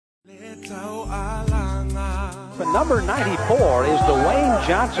But number 94 is Dwayne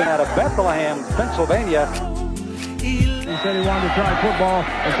Johnson out of Bethlehem, Pennsylvania. He said he wanted to try football,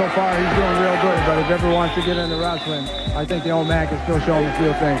 and so far he's doing real good. But if ever wants to get into wrestling, I think the old man can still show him a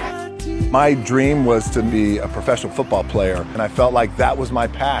few things. My dream was to be a professional football player, and I felt like that was my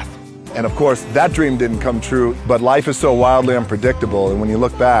path. And of course, that dream didn't come true, but life is so wildly unpredictable. And when you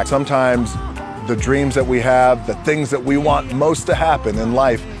look back, sometimes the dreams that we have, the things that we want most to happen in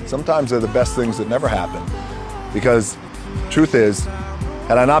life, sometimes they're the best things that never happen. Because truth is,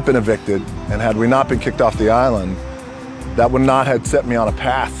 had I not been evicted and had we not been kicked off the island, that would not have set me on a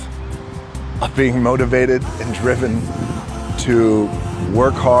path of being motivated and driven to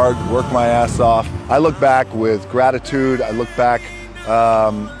work hard, work my ass off. I look back with gratitude. I look back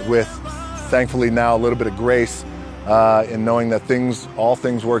with, thankfully now, a little bit of grace in knowing that all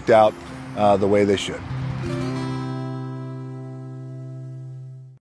things worked out the way they should.